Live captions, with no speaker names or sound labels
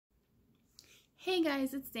Hey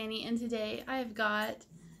guys, it's Danny, and today I've got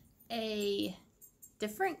a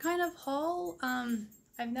different kind of haul.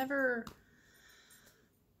 I've never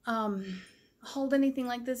hauled anything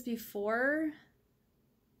like this before,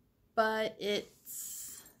 but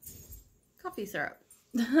it's coffee syrup.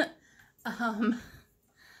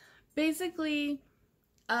 Basically,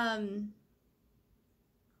 I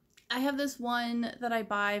have this one that I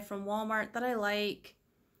buy from Walmart that I like,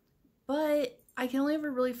 but I can only ever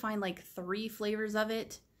really find like 3 flavors of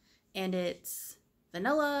it, and it's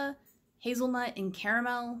vanilla, hazelnut, and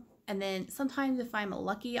caramel. And then sometimes if I'm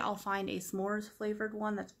lucky, I'll find a s'mores flavored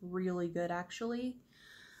one that's really good actually.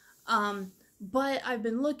 But I've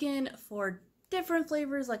been looking for different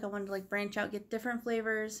flavors, like I wanted to like branch out, get different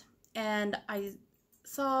flavors, and I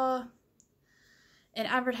saw an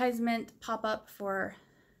advertisement pop up for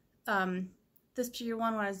this particular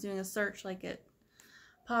one when I was doing a search. Like, it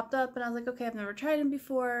popped up and I was like, okay, I've never tried them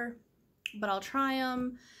before, but I'll try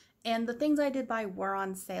them. And the things I did buy were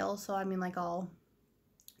on sale, so I mean, like, I'll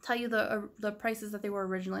tell you the prices that they were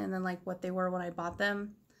originally and then like what they were when I bought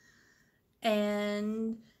them.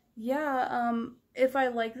 And yeah, if I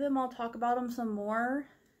like them, I'll talk about them some more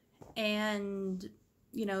and,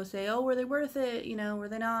 you know, say, oh, were they worth it? You know, were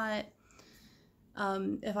they not?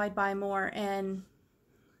 If I'd buy more. And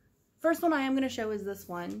first one I am going to show is this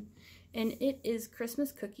one, and it is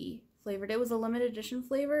Christmas cookie flavored. It was a limited edition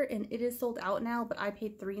flavor, and it is sold out now, but I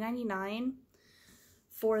paid $3.99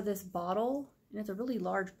 for this bottle, and it's a really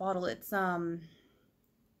large bottle. It's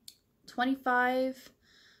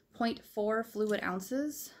 25.4 fluid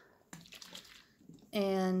ounces,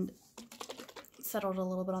 and it settled a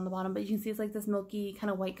little bit on the bottom, but you can see it's like this milky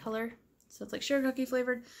kind of white color, so it's like sugar cookie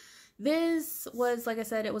flavored. This was, like I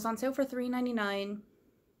said, it was on sale for $3.99.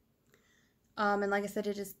 And like I said,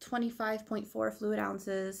 it is 25.4 fluid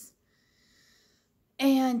ounces.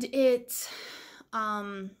 And it,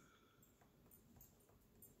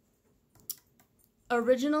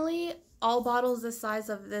 originally, all bottles this size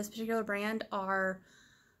of this particular brand are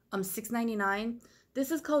 $6.99.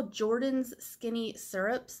 This is called Jordan's Skinny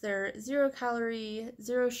Syrups. They're 0 calorie,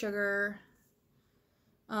 0 sugar.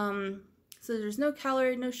 So there's no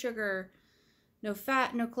calorie, no sugar, no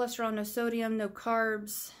fat, no cholesterol, no sodium, no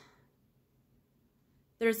carbs.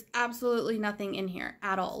 There's absolutely nothing in here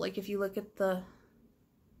at all. Like, if you look at the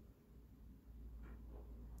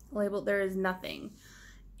label, there is nothing.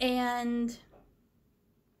 And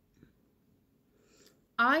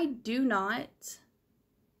I do not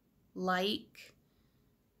like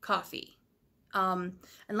coffee.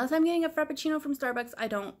 Unless I'm getting a Frappuccino from Starbucks, I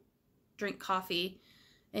don't drink coffee.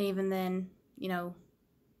 And even then, you know,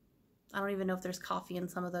 I don't even know if there's coffee in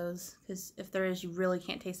some of those, because if there is, you really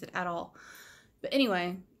can't taste it at all. But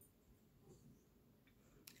anyway,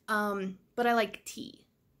 but I like tea.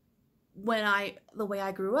 The way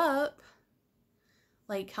I grew up,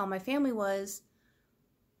 like how my family was,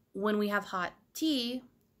 when we have hot tea,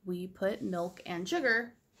 we put milk and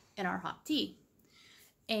sugar in our hot tea.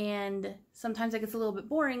 And sometimes it gets a little bit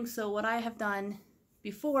boring, so what I have done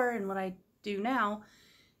before and what I do now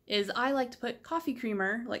is I like to put coffee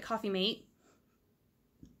creamer, like Coffee Mate,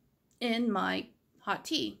 in my hot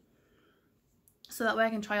tea. So that way I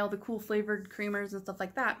can try all the cool flavored creamers and stuff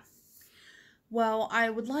like that. Well, I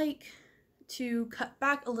would like to cut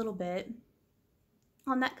back a little bit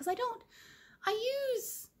on that, because I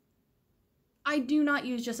do not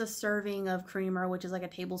use just a serving of creamer, which is like a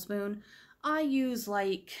tablespoon. I use,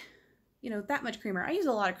 like, you know, that much creamer. I use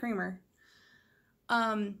a lot of creamer.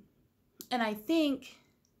 And I think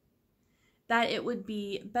that it would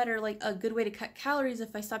be better, like a good way to cut calories,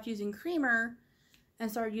 if I stopped using creamer and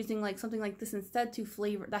started using like something like this instead, to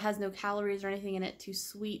flavor, that has no calories or anything in it, to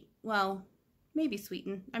well, maybe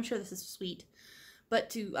sweeten. I'm sure this is sweet, but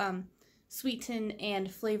to sweeten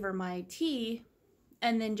and flavor my tea,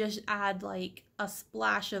 and then just add like a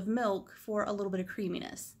splash of milk for a little bit of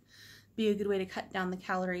creaminess. Be a good way to cut down the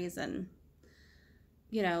calories and,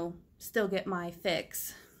 you know, still get my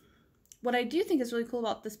fix. What I do think is really cool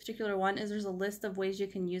about this particular one is there's a list of ways you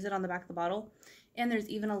can use it on the back of the bottle, and there's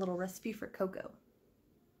even a little recipe for cocoa.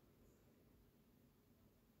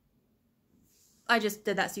 I just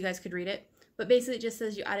did that so you guys could read it. But basically it just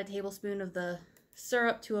says you add a tablespoon of the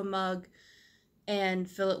syrup to a mug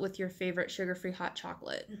and fill it with your favorite sugar-free hot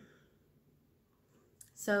chocolate.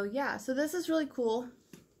 So yeah, so this is really cool.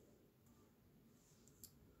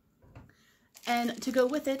 And to go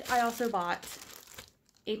with it, I also bought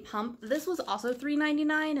a pump. This was also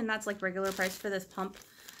 $3.99, and that's like regular price for this pump.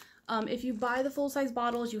 If you buy the full-size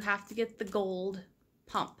bottles, you have to get the gold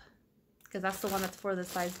pump, because that's the one that's for the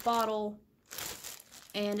size bottle.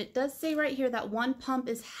 And it does say right here that 1 pump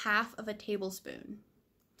is half of a tablespoon.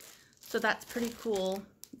 So that's pretty cool.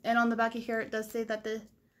 And on the back of here, it does say that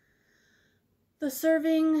the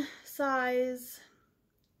serving size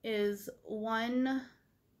is 1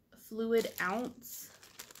 fluid ounce.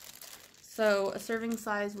 So a serving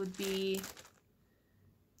size would be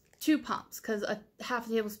 2 pumps, because a half a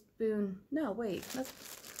tablespoon, no, wait, that's,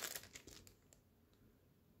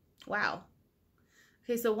 wow.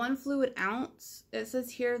 Okay, so 1 fluid ounce, it says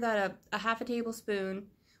here that a half a tablespoon,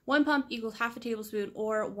 1 pump equals half a tablespoon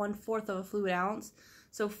or 1/4 of a fluid ounce.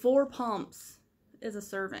 So 4 pumps is a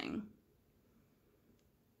serving.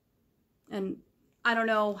 And I don't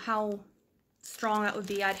know how strong that would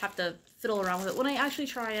be. I'd have to fiddle around with it. When I actually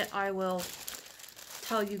try it, I will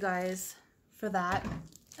tell you guys for that.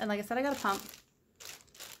 And like I said, I got a pump.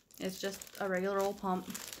 It's just a regular old pump.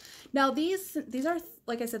 Now these are,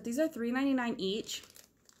 like I said, these are $3.99 each.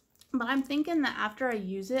 But I'm thinking that after I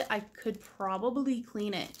use it, I could probably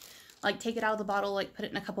clean it. Like take it out of the bottle, like put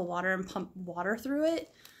it in a cup of water and pump water through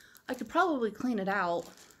it. I could probably clean it out.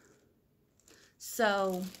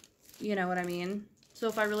 So, you know what I mean? So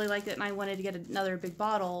if I really liked it and I wanted to get another big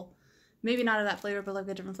bottle, maybe not of that flavor, but like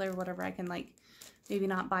a different flavor, whatever, I can like maybe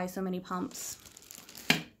not buy so many pumps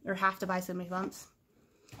or have to buy so many pumps.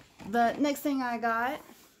 The next thing I got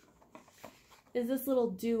is this little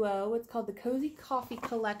duo. It's called the Cozy Coffee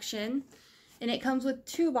Collection, and it comes with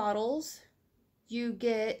 2 bottles. You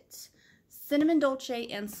get cinnamon dolce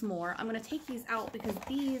and s'more. I'm going to take these out because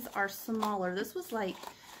these are smaller. This was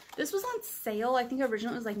on sale. I think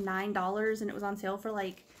originally it was like $9 and it was on sale for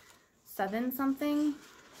like $7 something.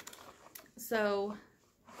 So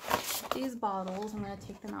these bottles, I'm going to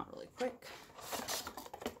take them out really quick.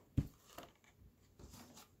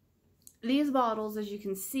 These bottles, as you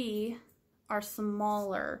can see, are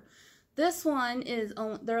smaller. This one is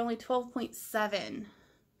they're only 12.7.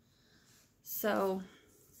 So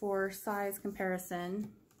for size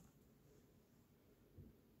comparison,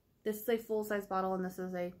 this is a full-size bottle and this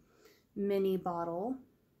is a mini bottle.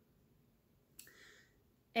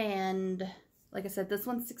 And like I said, this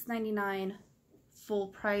one's $6.99 full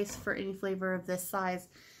price for any flavor of this size.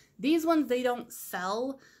 These ones, they don't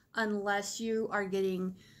sell unless you are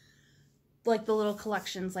getting like the little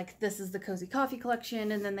collections. Like this is the Cozy Coffee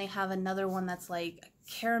Collection, and then they have another one that's like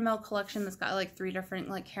a caramel collection that's got like 3 different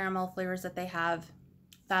like caramel flavors that they have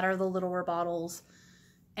that are the littler bottles.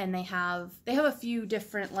 And they have a few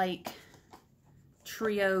different like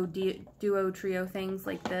duo trio things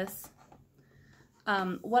like this.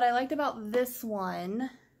 What I liked about this one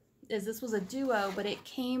is this was a duo, but it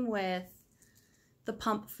came with the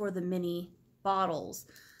pump for the mini bottles.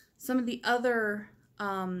 Some of the other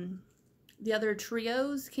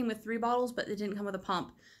trios came with 3 bottles, but it didn't come with a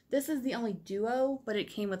pump. This is the only duo, but it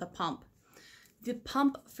came with a pump. The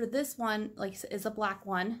pump for this one, like, is a black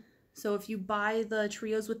one. So if you buy the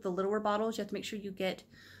trios with the littler bottles, you have to make sure you get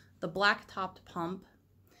the black topped pump.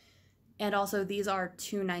 And also these are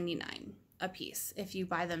 $2.99 a piece if you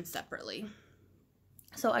buy them separately.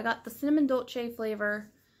 So I got the cinnamon dolce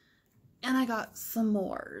flavor and I got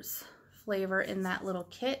s'mores flavor in that little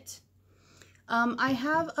kit. I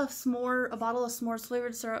have a bottle of s'mores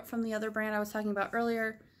flavored syrup from the other brand I was talking about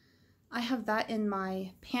earlier. I have that in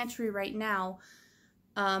my pantry right now.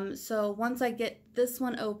 So once I get this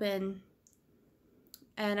one open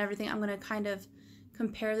and everything, I'm going to kind of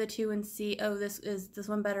compare the two and see, oh, this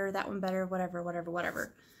one better, that one better,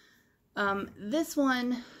 whatever. This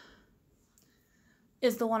one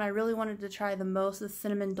is the one I really wanted to try the most, the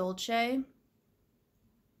cinnamon dolce.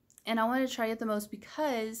 And I wanted to try it the most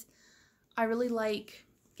because I really like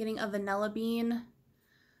getting a vanilla bean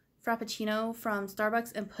frappuccino from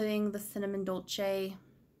Starbucks and putting the cinnamon dolce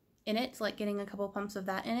in it, like getting a couple pumps of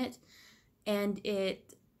that in it, and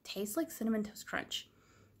it tastes like Cinnamon Toast Crunch.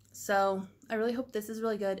 So I really hope this is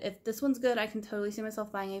really good. If this one's good, I can totally see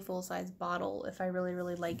myself buying a full-size bottle if I really,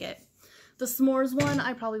 really like it. The s'mores one,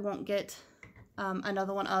 I probably won't get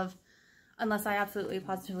another one of unless I absolutely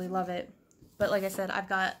positively love it. But like I said, I've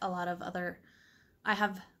got a lot of other, I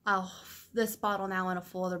have this bottle now and a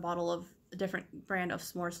full other bottle of a different brand of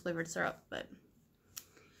s'mores flavored syrup. But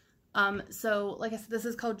so like I said, this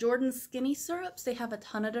is called Jordan's Skinny Syrups. They have a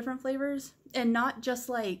ton of different flavors, and not just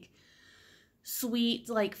like sweet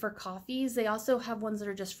like for coffees. They also have ones that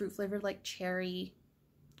are just fruit flavored, like cherry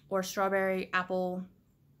or strawberry, apple,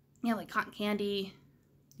 you know, like cotton candy,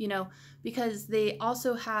 you know, because they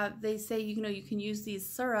also have, they say, you know, you can use these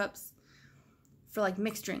syrups for like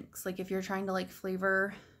mixed drinks, like if you're trying to like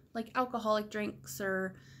flavor like alcoholic drinks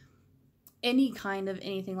or any kind of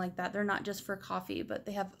anything like that. They're not just for coffee, but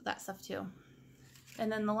they have that stuff too.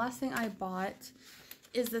 And then the last thing I bought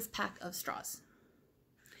is this pack of straws.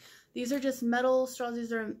 These are just metal straws.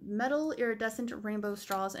 These are metal iridescent rainbow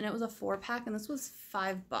straws, and it was a 4-pack, and this was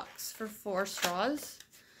 $5 for 4 straws.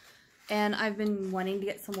 And I've been wanting to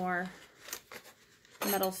get some more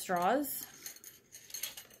metal straws.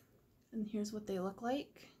 And here's what they look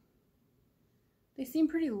like. They seem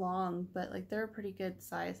pretty long, but like they're a pretty good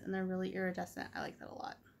size, and they're really iridescent. I like that a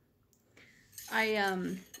lot.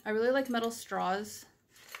 I really like metal straws.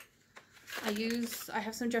 I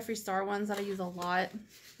have some Jeffree Star ones that I use a lot,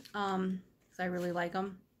 because I really like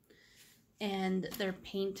them. And they're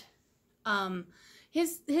paint.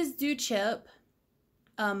 His do chip.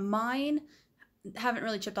 Mine haven't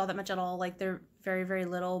really chipped all that much at all. Like, they're very, very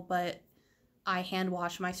little, but I hand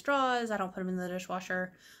wash my straws. I don't put them in the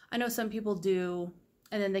dishwasher. I know some people do,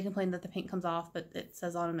 and then they complain that the paint comes off, but it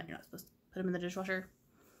says on them that you're not supposed to put them in the dishwasher.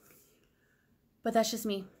 But that's just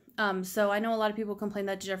me. So I know a lot of people complain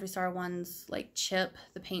that Jeffree Star ones like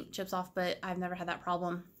the paint chips off, but I've never had that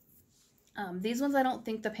problem. These ones I don't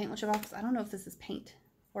think the paint will chip off, because I don't know if this is paint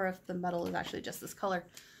or if the metal is actually just this color.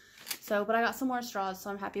 So, but I got some more straws, so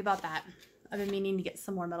I'm happy about that. I've been meaning to get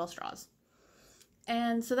some more metal straws.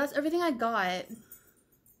 And so that's everything I got.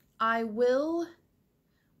 I will,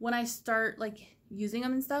 when I start like using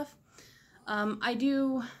them and stuff, I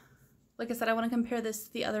do, like I said, I want to compare this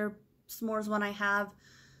to the other s'mores one I have.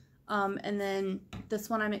 And then this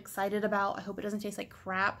one I'm excited about. I hope it doesn't taste like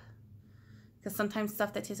crap, because sometimes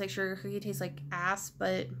stuff that tastes like sugar cookie tastes like ass,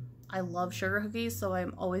 but I love sugar cookies, so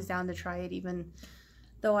I'm always down to try it, even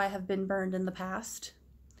though I have been burned in the past.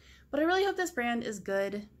 But I really hope this brand is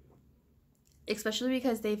good, especially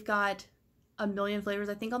because they've got a million flavors.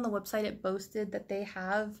 I think on the website it boasted that they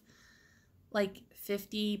have like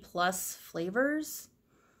 50 plus flavors,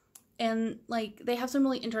 and like they have some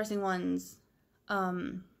really interesting ones.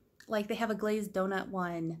 Like they have a glazed donut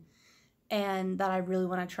one, and that I really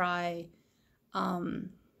want to try.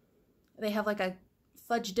 They have like a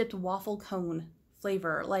fudge dipped waffle cone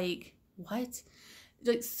flavor. Like, what?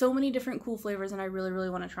 Like, so many different cool flavors, and I really, really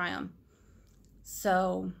want to try them.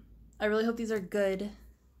 So I really hope these are good.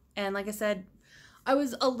 And like I said, I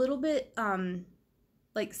was a little bit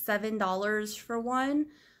like $7 for one.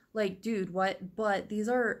 Like, dude, what? But these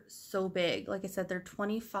are so big. Like I said, they're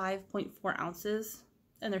 25.4 ounces,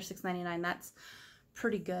 and they're $6.99. That's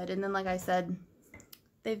pretty good. And then, like I said,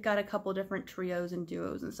 they've got a couple different trios and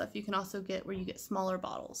duos and stuff you can also get, where you get smaller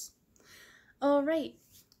bottles. All right,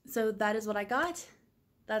 so that is what I got.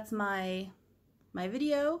 That's my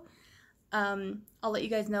video. I'll let you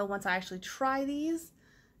guys know once I actually try these.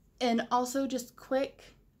 And also, just quick,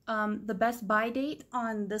 the best buy date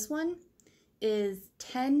on this one is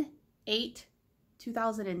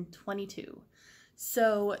 10/8/2022.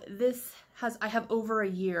 So this I have over a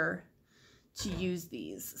year to use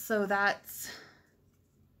these. So that's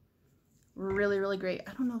really, really great.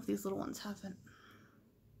 I don't know if these little ones haven't.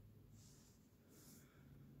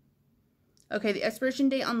 Okay, the expiration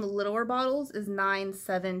date on the littler bottles is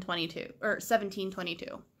 9/7/22 or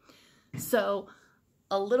 17/22. So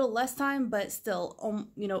a little less time, but still,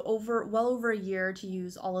 you know, well over a year to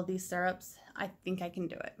use all of these syrups. I think I can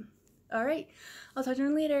do it. All right, I'll talk to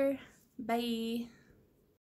you later. Bye.